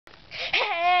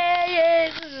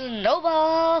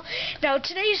Snowball. Now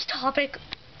today's topic,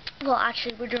 well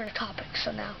actually we're doing a topic,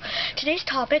 so now today's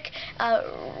topic,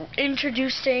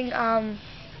 introducing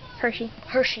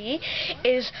Hershey,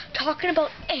 is talking about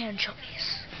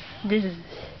anchovies.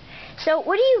 So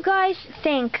what do you guys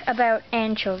think about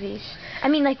anchovies? I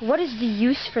mean, like, what is the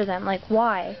use for them? Like,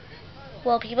 why?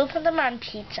 Well, people put them on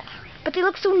pizza. But they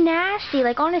look so nasty,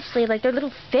 like, honestly, like they're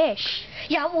little fish.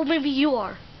 Yeah, well maybe you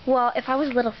are. Well, if I was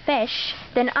a little fish,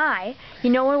 then you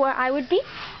know what I would be?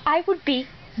 I would be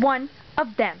one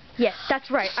of them. Yes,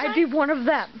 that's right. I'd be one of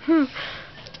them.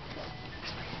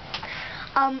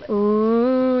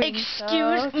 Ooh,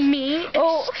 excuse me.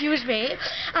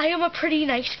 I am a pretty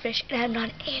nice fish, and I'm not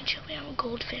an anchovy. I'm a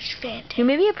goldfish fan. You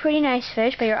may be a pretty nice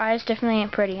fish, but your eyes definitely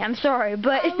ain't pretty. I'm sorry,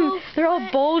 but they're all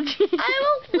bulgy. I'm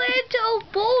a little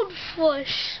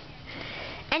goldfish.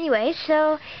 Anyway,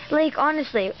 so, like,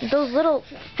 honestly, those little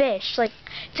fish, like,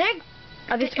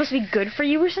 are they supposed to be good for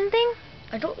you or something?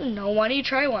 I don't know. Why don't you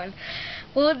try one?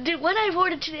 Well, what I've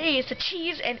ordered today is a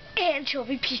cheese and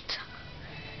anchovy pizza.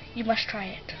 You must try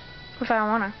it. What if I don't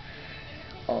wanna?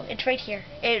 Oh, it's right here.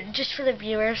 Just for the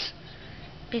viewers,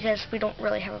 because we don't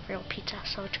really have a real pizza,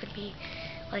 so it's gonna be,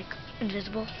 like,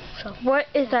 invisible. So. What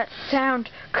is that sound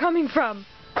coming from?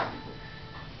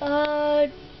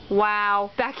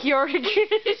 Wow, backyard.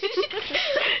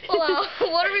 Wow,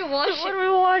 what are we watching? What are we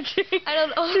watching? I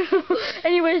don't know.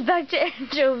 Anyways, back to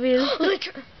anchovies.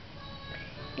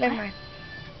 Never mind.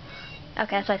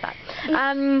 Okay, that's what I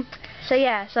thought. So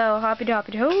yeah, so hoppy do.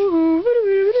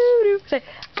 So,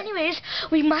 anyways,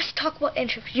 we must talk about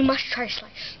anchovies. You must try a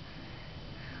slice.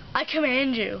 I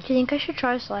command you. Do you think I should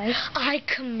try a slice? I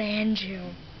command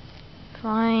you.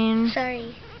 Fine.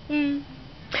 Sorry.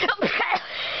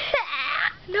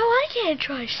 No, I can't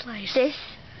try a slice. This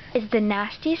is the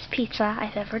nastiest pizza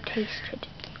I've ever tasted.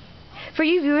 For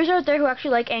you viewers out there who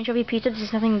actually like anchovy pizza, this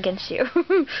is nothing against you.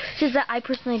 It's just that I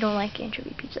personally don't like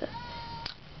anchovy pizza.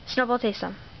 Snowball, taste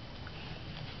some.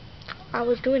 I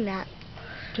was doing that.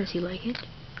 Does he like it?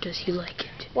 Does he like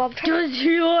it? Well, does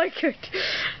he like it?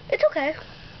 It's okay.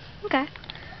 Okay.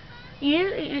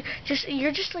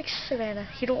 You're just like Savannah.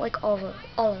 You don't like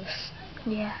olives.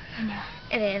 Yeah, I know.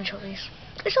 And anchovies.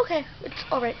 It's okay. It's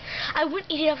alright. I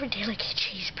wouldn't eat it every day like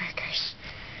cheeseburgers.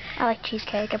 I like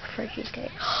cheesecake. I prefer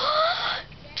cheesecake.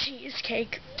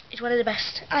 Cheesecake is one of the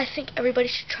best. I think everybody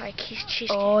should try cheesecake.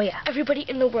 Oh, yeah. Everybody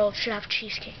in the world should have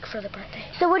cheesecake for their birthday.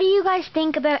 So what do you guys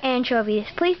think about anchovies?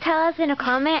 Please tell us in a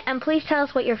comment, and please tell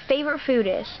us what your favorite food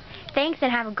is. Thanks,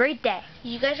 and have a great day.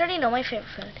 You guys already know my favorite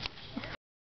food.